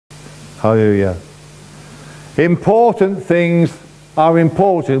Hallelujah. Important things are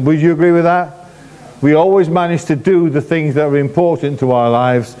important. Would you agree with that? We always manage to do the things that are important to our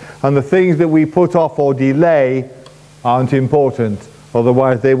lives, and the things that we put off or delay aren't important.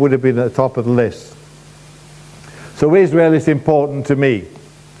 Otherwise they would have been at the top of the list. So Israel is important to me.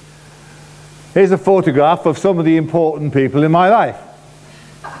 Here's a photograph of some of the important people in my life.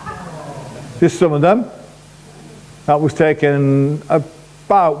 Just some of them. That was taken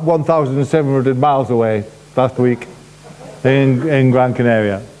about 1,700 miles away last week in Gran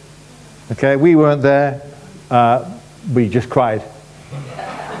Canaria. Okay, we weren't there. We just cried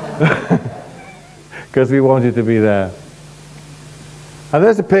because we wanted to be there. And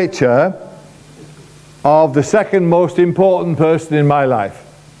there's a picture of the second most important person in my life.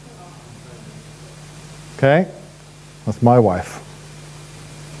 Okay, that's my wife.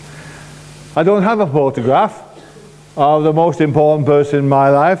 I don't have a photograph of the most important person in my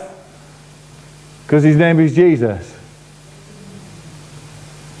life because his name is Jesus.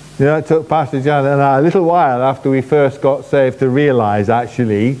 You know, it took Pastor John and I a little while after we first got saved to realize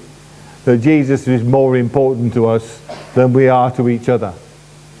actually that Jesus is more important to us than we are to each other.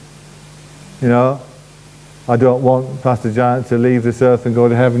 You know, I don't want Pastor Janet to leave this earth and go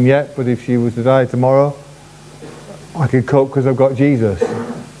to heaven yet, but if she was to die tomorrow, I could cope because I've got Jesus.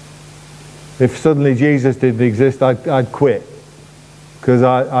 If suddenly Jesus didn't exist, I'd quit because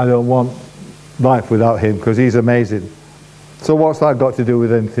I don't want life without him, because he's amazing. So what's that got to do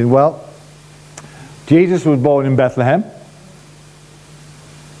with anything? Well, Jesus was born in Bethlehem.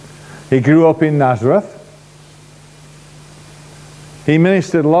 He grew up in Nazareth. He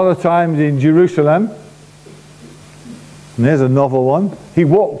ministered a lot of times in Jerusalem. And there's a novel one. He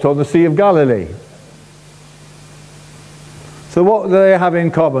walked on the Sea of Galilee. So what do they have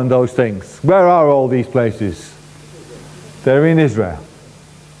in common, those things? Where are all these places? They're in Israel.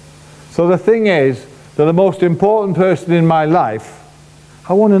 So the thing is, that the most important person in my life,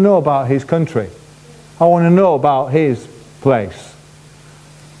 I want to know about his country. I want to know about his place.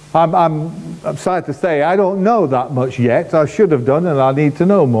 I'm sad to say I don't know that much yet. I should have done, and I need to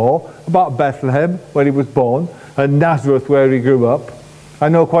know more about Bethlehem, where he was born, and Nazareth, where he grew up. I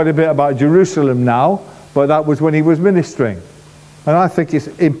know quite a bit about Jerusalem now, but that was when he was ministering. And I think it's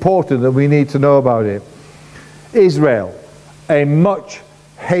important that we need to know about it. Israel, a much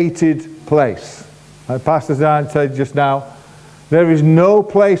hated place. Like Pastor Zan said just now, there is no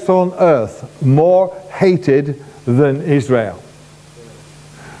place on earth more hated than Israel.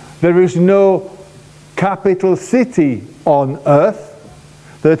 There is no capital city on earth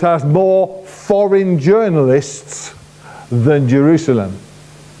that has more foreign journalists than Jerusalem.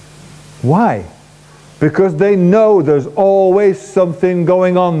 Why? Because they know there's always something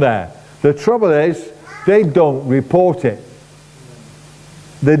going on there. The trouble is, they don't report it.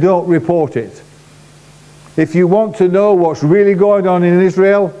 They don't report it. If you want to know what's really going on in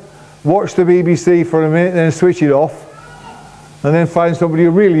Israel, watch the BBC for a minute, then switch it off, and then find somebody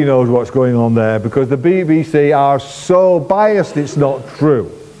who really knows what's going on there, because the BBC are so biased it's not true.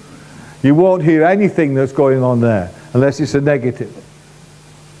 You won't hear anything that's going on there unless it's a negative.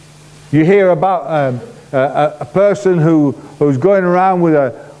 You hear about a person who's going around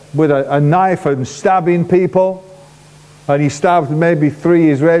with a knife and stabbing people, and he stabbed maybe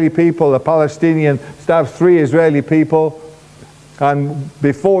 3 Israeli people. A Palestinian stabs 3 Israeli people, and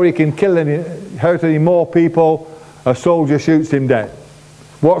before he can hurt any more people, a soldier shoots him dead.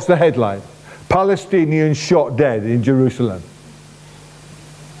 What's the headline? Palestinian shot dead in Jerusalem.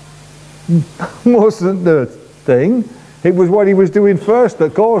 Wasn't the thing. It was what he was doing first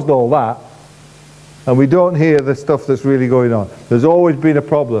that caused all that. And we don't hear the stuff that's really going on. There's always been a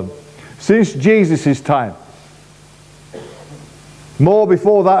problem. Since Jesus' time, more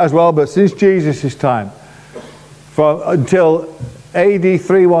before that as well, but since Jesus' time, until AD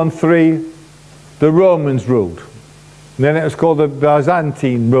 313, the Romans ruled. And then it was called the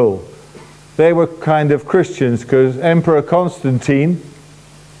Byzantine rule. They were kind of Christians because Emperor Constantine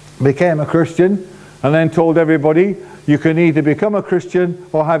became a Christian and then told everybody, you can either become a Christian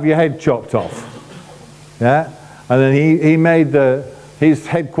or have your head chopped off. Yeah? And then he made his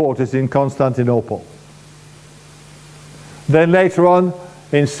headquarters in Constantinople. Then later on,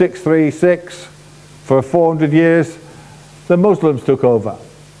 in 636, for 400 years, the Muslims took over.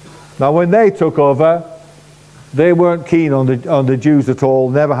 Now when they took over, they weren't keen on the Jews at all,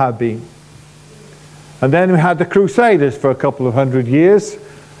 never have been. And then we had the Crusaders for a couple of 100 years.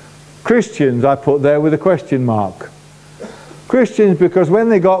 Christians I put there with a question mark. Christians, because when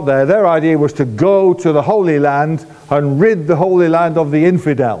they got there, their idea was to go to the Holy Land and rid the Holy Land of the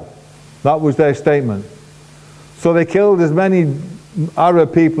infidel. That was their statement. So they killed as many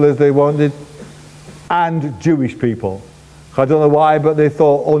Arab people as they wanted, and Jewish people. I don't know why, but they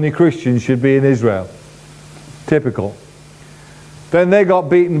thought only Christians should be in Israel. Typical. Then they got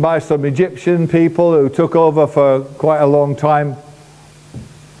beaten by some Egyptian people who took over for quite a long time.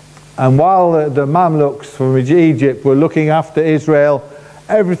 And while the Mamluks from Egypt were looking after Israel,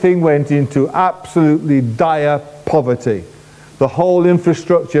 everything went into absolutely dire poverty. The whole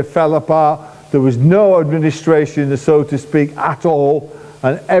infrastructure fell apart. There was no administration, so to speak, at all,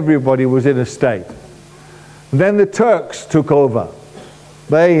 and everybody was in a state. And then the Turks took over.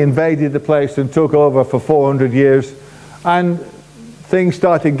 They invaded the place and took over for 400 years, and things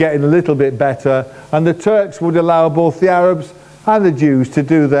started getting a little bit better, and the Turks would allow both the Arabs and the Jews to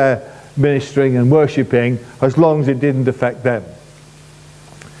do their ministering and worshipping as long as it didn't affect them.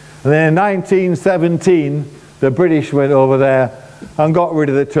 And then in 1917, the British went over there and got rid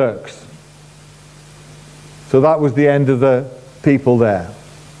of the Turks. So that was the end of the people there.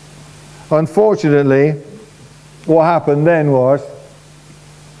 Unfortunately, what happened then was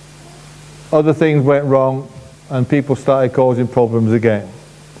other things went wrong and people started causing problems again.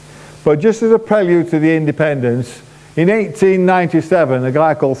 But just as a prelude to the independence, in 1897, a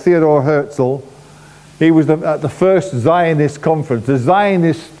guy called Theodor Herzl, he was at the first Zionist conference. The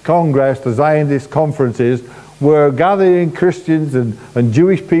Zionist Congress, the Zionist conferences, were gathering Christians and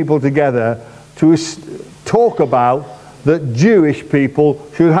Jewish people together to talk about that Jewish people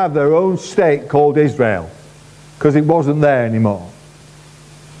should have their own state called Israel, because it wasn't there anymore.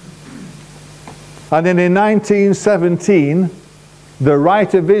 And then in 1917, the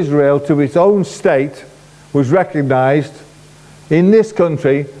right of Israel to its own state was recognized in this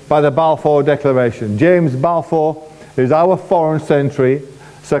country by the Balfour Declaration. James Balfour is our foreign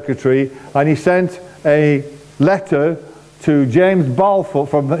secretary, and he sent a letter to James Balfour,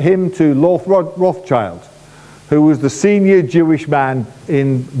 from him to Lord Rothschild, who was the senior Jewish man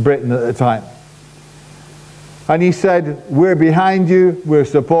in Britain at the time. And he said, we're behind you, we're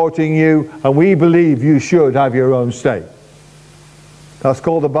supporting you, and we believe you should have your own state. That's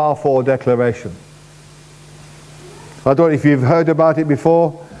called the Balfour Declaration. I don't know if you've heard about it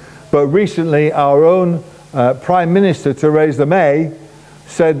before, but recently our own Prime Minister, Theresa May,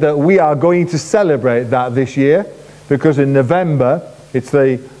 said that we are going to celebrate that this year, because in November it's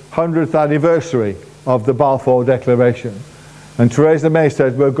the 100th anniversary of the Balfour Declaration. And Theresa May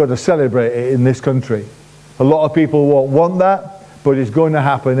said we're going to celebrate it in this country. A lot of people won't want that, but it's going to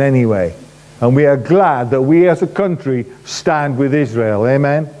happen anyway. And we are glad that we as a country stand with Israel.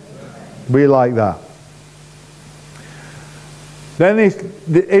 Amen? We like that. Then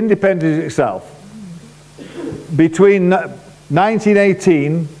the independence itself. Between 1918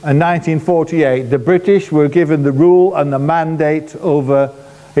 and 1948, the British were given the rule and the mandate over,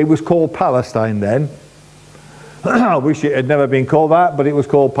 it was called Palestine then. I wish it had never been called that, but it was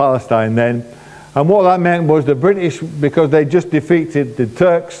called Palestine then. And what that meant was the British, because they just defeated the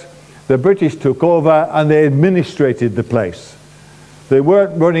Turks, the British took over and they administrated the place. They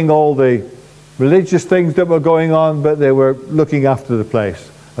weren't running all the religious things that were going on, but they were looking after the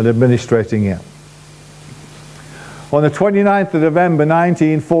place and administrating it. On the 29th of November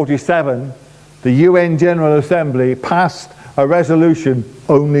 1947, the UN General Assembly passed a resolution,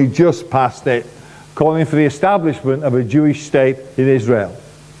 only just passed it, calling for the establishment of a Jewish state in Israel.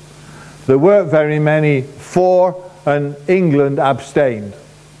 There weren't very many for, and England abstained.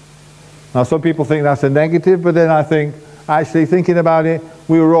 Now some people think that's a negative, but then I think, actually thinking about it,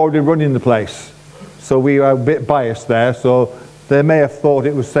 we were already running the place. So we are a bit biased there, so they may have thought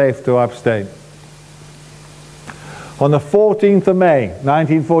it was safe to abstain. On the 14th of May,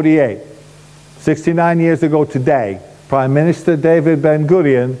 1948, 69 years ago today, Prime Minister David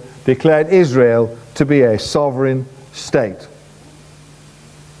Ben-Gurion declared Israel to be a sovereign state.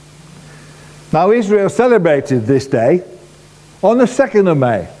 Now Israel celebrated this day on the 2nd of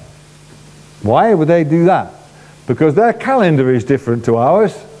May. Why would they do that? Because their calendar is different to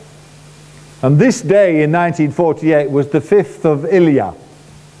ours. And this day in 1948 was the 5th of Iyar,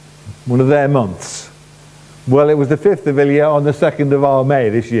 one of their months. Well, it was the 5th of Iyar on the 2nd of our May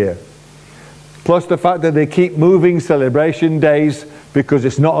this year. Plus the fact that they keep moving celebration days because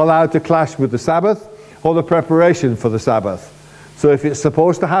it's not allowed to clash with the Sabbath or the preparation for the Sabbath. So if it's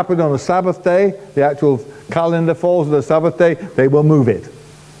supposed to happen on a Sabbath day, the actual calendar falls on the Sabbath day, they will move it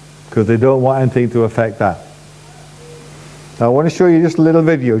because they don't want anything to affect that. Now I want to show you just a little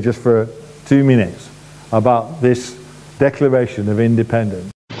video just for 2 minutes about this Declaration of Independence.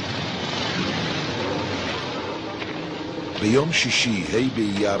 ביום שישי, ה'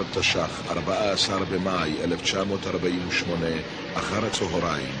 באייר תש"ח, 14 במאי 1948, אחר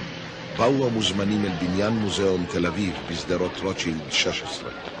הצהריים, באו המוזמנים אל בניין מוזיאון תל אביב בשדרות רוטשילד 16.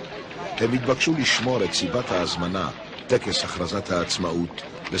 הם התבקשו לשמור את סיבת ההזמנה, טקס הכרזת העצמאות,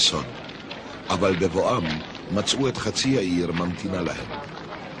 בסוד. אבל בבואם מצאו את חצי העיר ממתינה להם.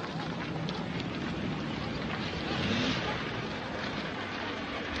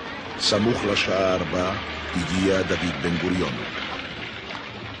 סמוך לשעה 4 הגיע דוד בן גוריון.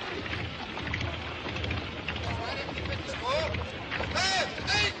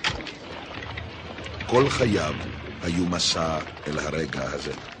 כל חייו היו מסע אל הרגע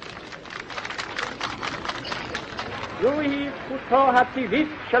הזה. זוהי זכותו הטבעית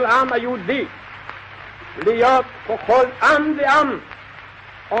של העם היהודי, להיות ככל עם ועם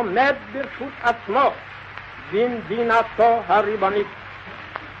עומד ברשות עצמו במדינתו הריבונית,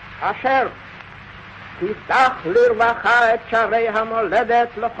 אשר תפתח לרווחה את שערי המולדת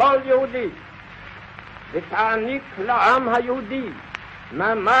לכל יהודי, ותעניק לעם היהודי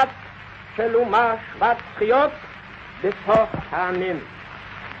מעמד של אומה שוות זכויות בתוך העמים.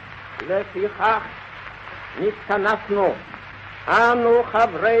 לפיכך נתכנסנו אנו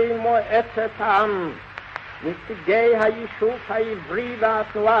חברי מועצת העם, נציגי היישוב העברי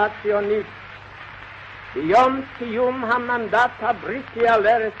והתנועה הציונית, ביום סיום המנדט הבריטי על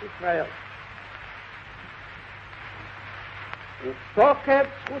ארץ ישראל. ותוקף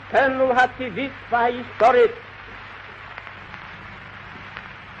זכותנו הטבעית וההיסטורית,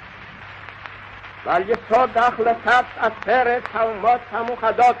 ועל יסוד החלטת עצרת האומות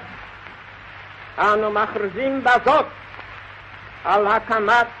המאוחדות, אנו מכריזים בזאת על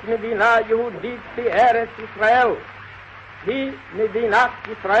הקמת מדינה יהודית בארץ ישראל, היא מדינת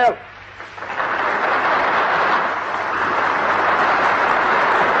ישראל.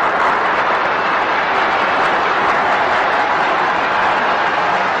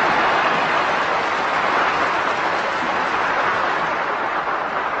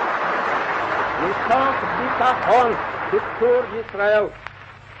 מתוך ביטחון בצור ישראל,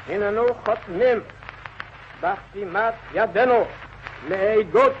 הננו חותמים בחתימת ידינו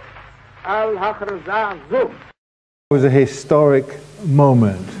לעדות על הכרזה זו. It was a historic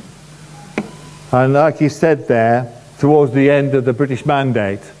moment. And like he said there, towards the end of the British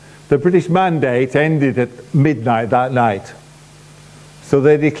Mandate ended at midnight that night. So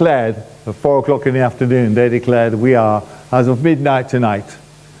they declared, at 4 o'clock in the afternoon, they declared we are, as of midnight tonight,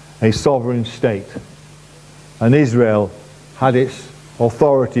 a sovereign state. And Israel had its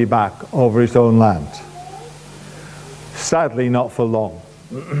authority back over its own land. Sadly, not for long.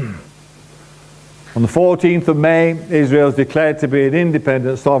 On the 14th of May, Israel is declared to be an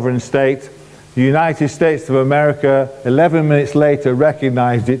independent sovereign state. The United States of America, 11 minutes later,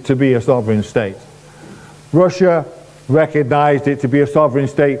 recognized it to be a sovereign state. Russia recognized it to be a sovereign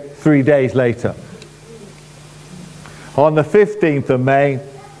state 3 days later. On the 15th of May,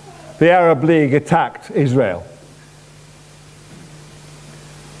 the Arab League attacked Israel.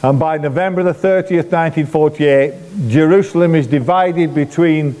 And by November the 30th, 1948, Jerusalem is divided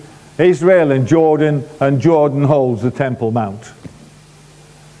between Israel and Jordan holds the Temple Mount.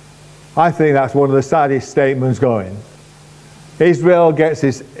 I think that's one of the saddest statements going. Israel gets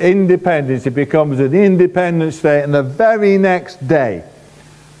its independence, it becomes an independent state, and the very next day,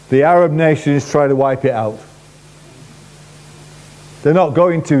 the Arab nations try to wipe it out. They're not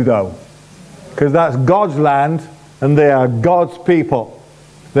going to, though, because that's God's land and they are God's people.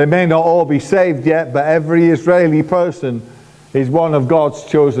 They may not all be saved yet, but every Israeli person is one of God's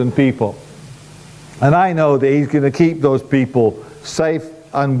chosen people. And I know that He's going to keep those people safe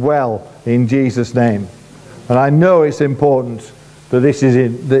and well in Jesus' name. And I know it's important that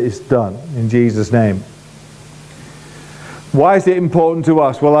that it's done in Jesus' name. Why is it important to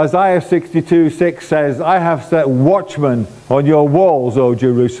us? Well, Isaiah 62:6 says, I have set watchmen on your walls, O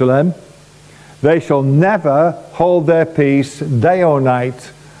Jerusalem. They shall never hold their peace day or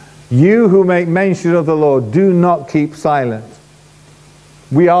night. You who make mention of the Lord, do not keep silent.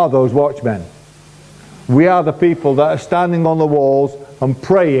 We are those watchmen. We are the people that are standing on the walls and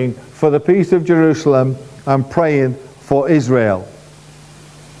praying for the peace of Jerusalem and praying for Israel.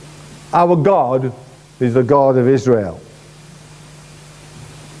 Our God is the God of Israel.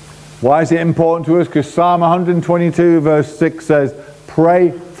 Why is it important to us? Because Psalm 122 verse 6 says,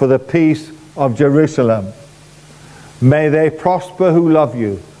 pray for the peace of Jerusalem. May they prosper who love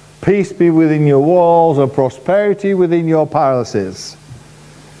you. Peace be within your walls and prosperity within your palaces.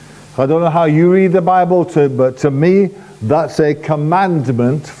 I don't know how you read the Bible, but to me, that's a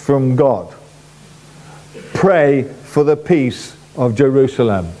commandment from God. Pray for the peace of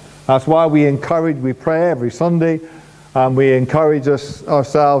Jerusalem. That's why we pray every Sunday, and we encourage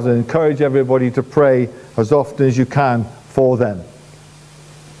ourselves and encourage everybody to pray as often as you can for them.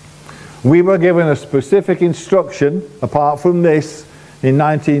 We were given a specific instruction, apart from this, in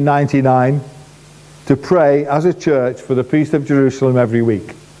 1999, to pray as a church for the peace of Jerusalem every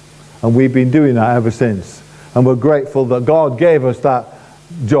week. And we've been doing that ever since. And we're grateful that God gave us that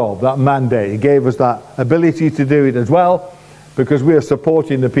job, that mandate. He gave us that ability to do it as well, because we are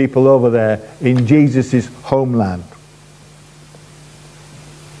supporting the people over there in Jesus' homeland.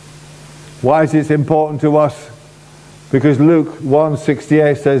 Why is it important to us? Because Luke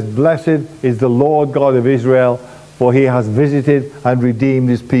 1:68 says, "Blessed is the Lord God of Israel, for he has visited and redeemed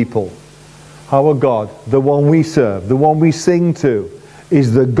his people." Our God, the one we serve, the one we sing to,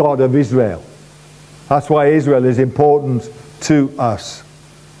 is the God of Israel. That's why Israel is important to us.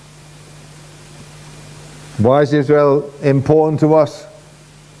 Why is Israel important to us?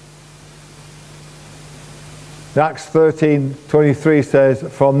 Acts 13:23 says,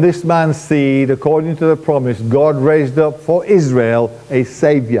 "From this man's seed, according to the promise, God raised up for Israel a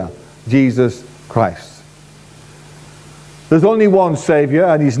Savior, Jesus Christ." There's only one Savior,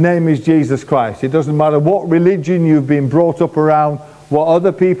 and his name is Jesus Christ. It doesn't matter what religion you've been brought up around, what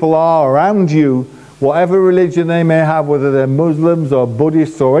other people are around you, whatever religion they may have, whether they're Muslims or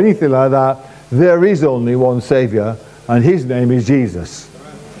Buddhists or anything like that, there is only one Savior, and his name is Jesus.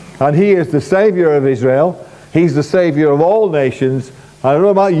 And he is the Savior of Israel. He's the Savior of all nations. I don't know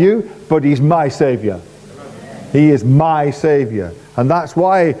about you, but he's my Savior. He is my Savior. And that's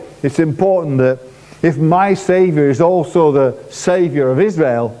why it's important that if my Savior is also the Savior of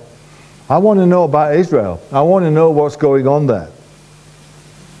Israel, I want to know about Israel. I want to know what's going on there.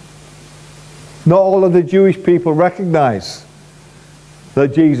 Not all of the Jewish people recognize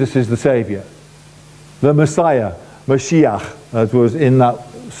that Jesus is the Savior, the Messiah, Mashiach, as was in that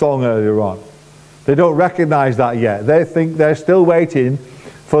song earlier on. They don't recognize that yet. They think they're still waiting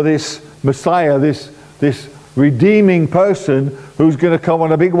for this Messiah, this redeeming person who's going to come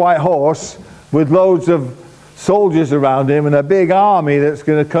on a big white horse with loads of soldiers around him and a big army that's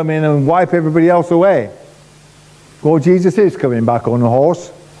going to come in and wipe everybody else away. Well, Jesus is coming back on a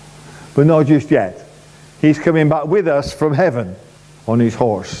horse, but not just yet. He's coming back with us from heaven on his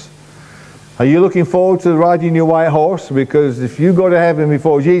horse. Are you looking forward to riding your white horse? Because if you go to heaven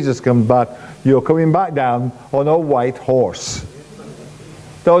before Jesus comes back, you're coming back down on a white horse.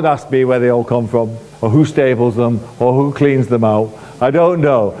 Don't ask me where they all come from, or who stables them, or who cleans them out. I don't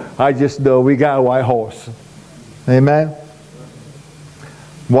know. I just know we got a white horse. Amen?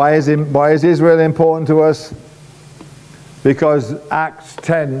 Why is Israel important to us? Because Acts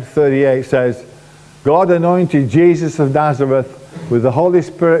 10:38 says, "God anointed Jesus of Nazareth with the Holy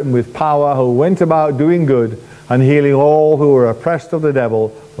Spirit and with power, who went about doing good and healing all who were oppressed of the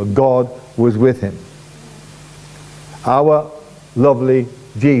devil, for God was with him." Our lovely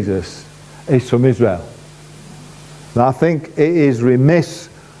Jesus is from Israel. And I think it is remiss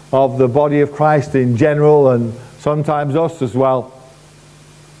of the body of Christ in general, and sometimes us as well,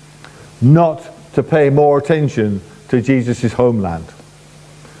 not to pay more attention to Jesus' homeland.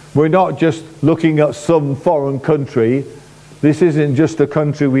 We're not just looking at some foreign country. This isn't just a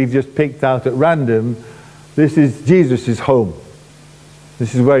country we've just picked out at random. This is Jesus' home.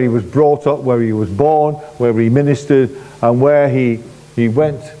 This is where he was brought up, where he was born, where he ministered, and where he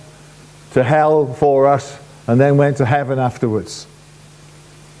went to hell for us and then went to heaven afterwards.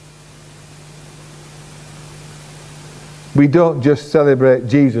 We don't just celebrate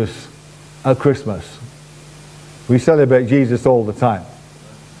Jesus at Christmas. We celebrate Jesus all the time.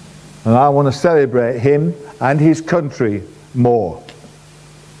 And I want to celebrate him and his country more.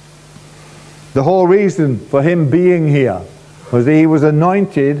 The whole reason for him being here was that he was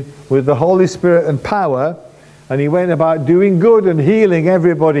anointed with the Holy Spirit and power, and he went about doing good and healing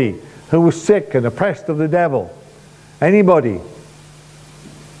everybody who was sick and oppressed of the devil. Anybody.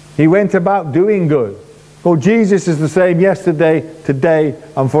 He went about doing good. Well, Jesus is the same yesterday, today,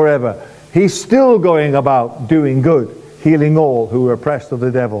 and forever. He's still going about doing good, healing all who are oppressed of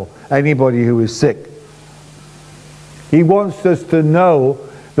the devil, anybody who is sick. He wants us to know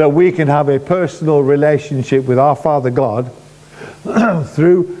that we can have a personal relationship with our Father God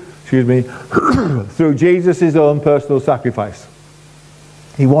through Jesus' own personal sacrifice.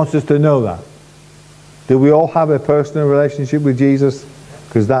 He wants us to know that. Do we all have a personal relationship with Jesus?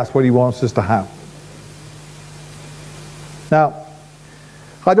 Because that's what he wants us to have. Now,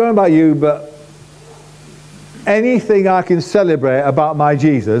 I don't know about you, but anything I can celebrate about my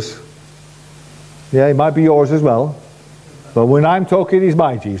Jesus, yeah, it might be yours as well, but when I'm talking, he's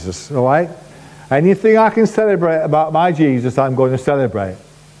my Jesus, all right? Anything I can celebrate about my Jesus, I'm going to celebrate.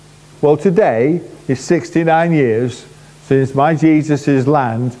 Well, today is 69 years since my Jesus'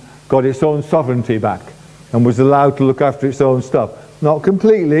 land got its own sovereignty back and was allowed to look after its own stuff. not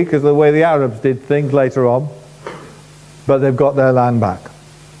completely, because of the way the Arabs did things later on, but they've got their land back.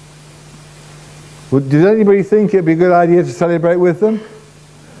 Does anybody think it'd be a good idea to celebrate with them?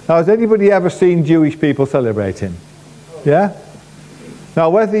 Now, has anybody ever seen Jewish people celebrating? Yeah? Now,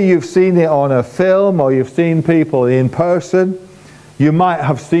 whether you've seen it on a film or you've seen people in person, you might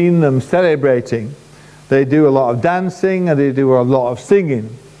have seen them celebrating. They do a lot of dancing and they do a lot of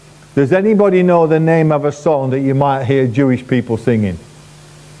singing. Does anybody know the name of a song that you might hear Jewish people singing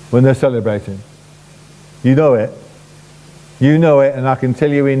when they're celebrating? You know it. You know it, and I can tell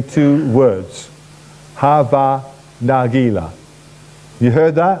you in 2 words. Hava Nagila. You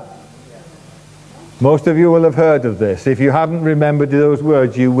heard that? Most of you will have heard of this. If you haven't remembered those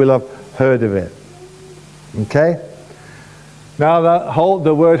words, you will have heard of it. Okay? Now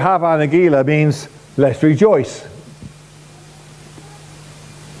the word Hava Nagila means let's rejoice.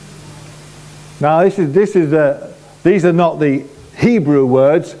 Now these are not the Hebrew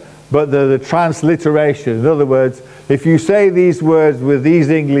words, but they're the transliteration. In other words, if you say these words with these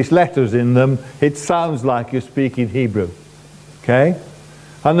English letters in them, it sounds like you're speaking Hebrew. Okay?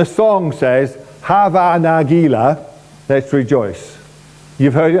 And the song says, Hava Nagila, let's rejoice.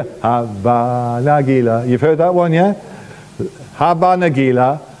 You've heard it? Hava Nagila. You've heard that one, yeah? Hava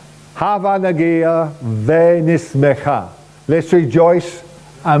Nagila venismecha. Let's rejoice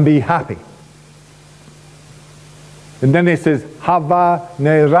and be happy. And then it says, Hava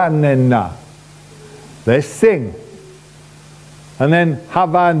neranena. Let's sing. And then,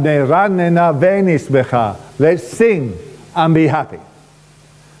 Hava neranena venismecha. Let's sing and be happy.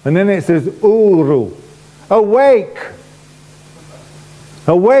 And then it says, Uru. Awake.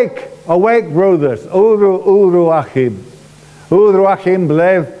 Awake. Awake, brothers. Uru achim. Uru achim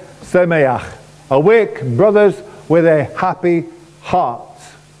lev semeach. Awake, brothers, with a happy heart.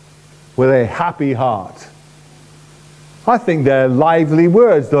 With a happy heart. I think they're lively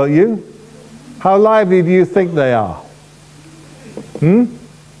words, don't you? How lively do you think they are? I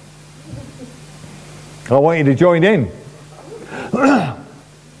want you to join in.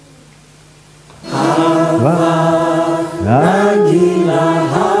 Hava, Nagila,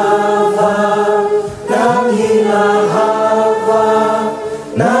 Hava, Nagila, Hava,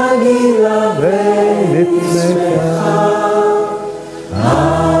 Nagila, Ve'nitzmecha.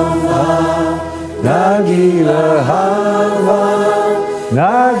 Hava, Nagila, Hava,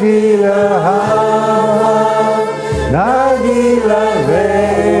 Nagila, Hava, Nagila,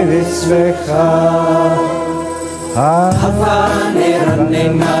 Ve'nitzmecha. Hava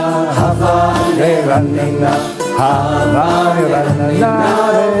neranena, Hava neranena, Hava neranena,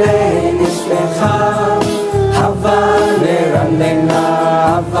 ve'nismecha. Hava neranena,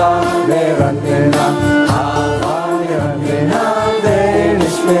 Hava neranena, Hava neranena,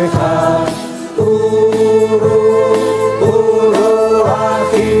 ve'nismecha. Uru, uru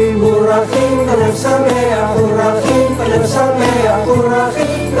achim, urachim, kalev sameach, urachim, kalev sameach,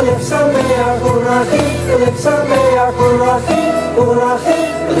 urachim, kalev sameach, urachim, kalev sameach, urachim, urachim,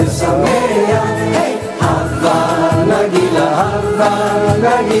 kalev sameach. Hey, Hava Nagila, Hava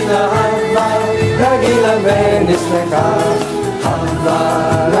Nagila, Hava Nagila ve'nismecha. Hava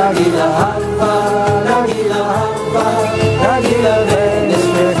Nagila, Hava Nagila, Hava Nagila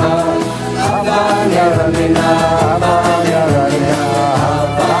ve'nismecha. Hava neranena, Hava neranena,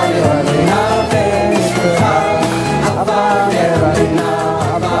 Hava neranena ve'nismecha. Hava neranena,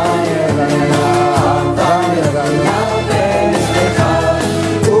 Hava neranena, Hava neranena ve'nismecha.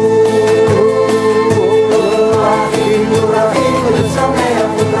 Urachim, urachim, kalev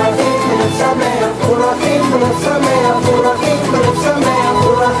sameach, urachim, kalev sameach, urachim, kalev sameach, urachim, kalev sameach,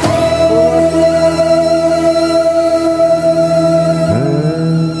 urachim.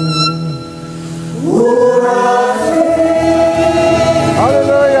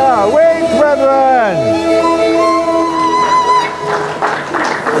 Hallelujah! Wait, brethren!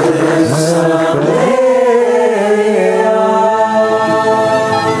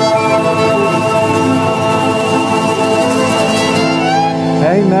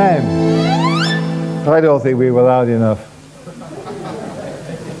 Amen. I don't think we were loud enough.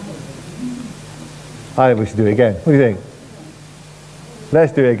 I think we should do it again. What do you think?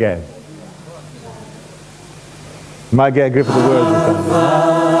 Let's do it again. Might get a grip of the words this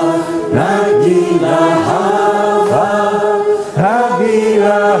time. Nagila, Hava,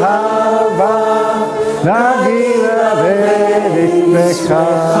 Nagila, Hava, Nagila, ve'nismecha.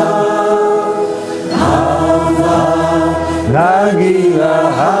 Hava, Nagila,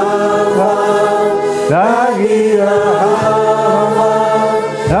 Hava, Nagila, Hava,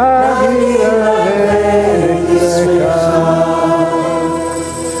 Nagila, ve'nismecha.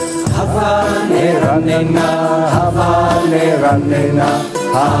 Hava neranena, Hava neranena,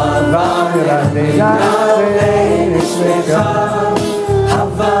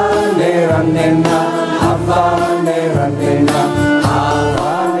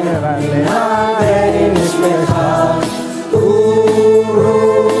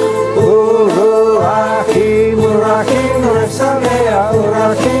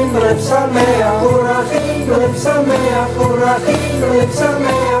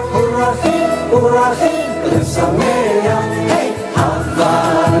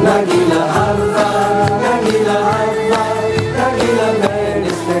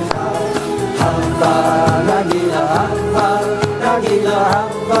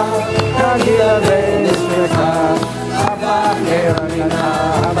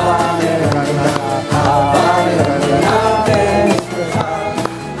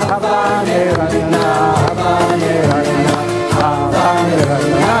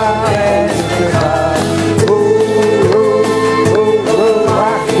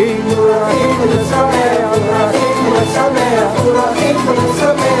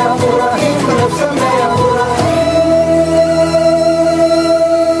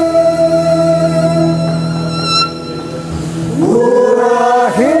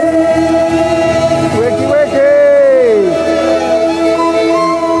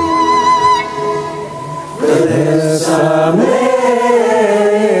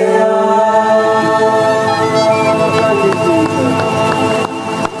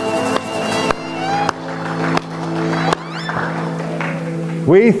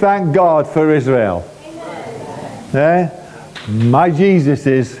 We thank God for Israel. My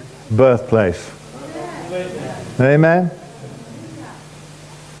Jesus' birthplace. Amen.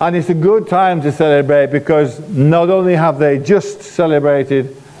 And it's a good time to celebrate, because not only have they just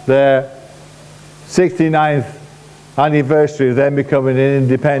celebrated their 69th anniversary of them becoming an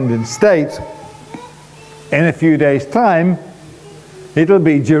independent state, in a few days' time it'll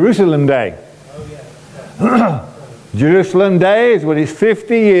be Jerusalem Day. Jerusalem Day is when it's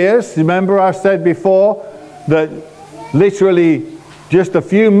 50 years. Remember, I said before that literally just a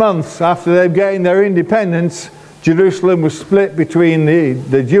few months after they've gained their independence, Jerusalem was split between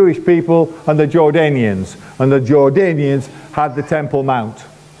the Jewish people and the Jordanians, and the Jordanians had the Temple Mount.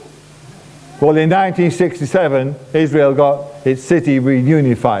 Well, in 1967, Israel got its city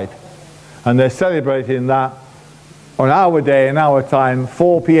reunified, and they're celebrating that on our day, in our time,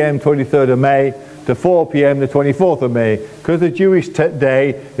 4 p.m. 23rd of May to 4 p.m. the 24th of May, because the Jewish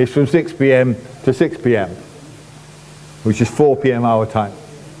day is from 6 p.m. to 6 p.m., which is 4 p.m. our time.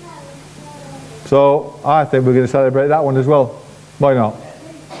 So I think we're going to celebrate that one as well. Why not?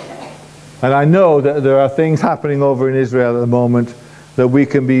 And I know that there are things happening over in Israel at the moment that we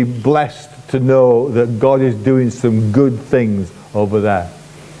can be blessed to know that God is doing some good things over there.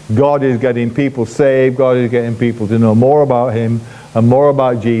 God is getting people saved. God is getting people to know more about Him, and more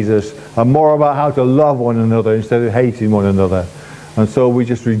about Jesus, and more about how to love one another instead of hating one another. And so we're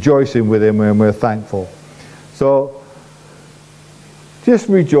just rejoicing with Him, and we're thankful. So just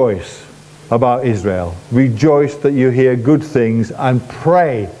rejoice about Israel. Rejoice that you hear good things, and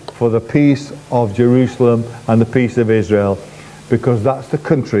pray for the peace of Jerusalem and the peace of Israel, because that's the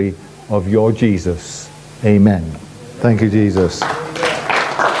country of your Jesus. Amen. Thank you, Jesus.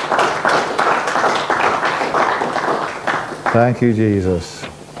 Thank you, Jesus.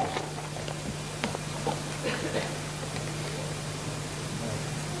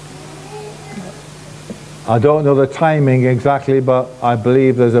 I don't know the timing exactly, but I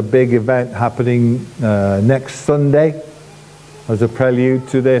believe there's a big event happening next Sunday as a prelude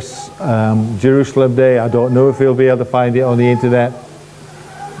to this Jerusalem Day. I don't know if you'll be able to find it on the internet.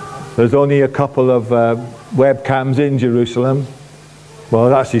 There's only a couple of webcams in Jerusalem.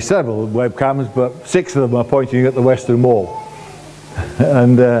 Well, actually several webcams, but 6 of them are pointing at the Western Wall.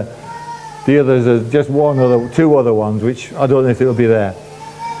 And the others are just 2 other ones, which I don't know if it'll be there.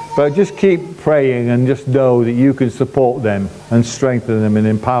 But just keep praying, and just know that you can support them and strengthen them and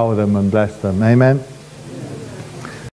empower them and bless them. Amen.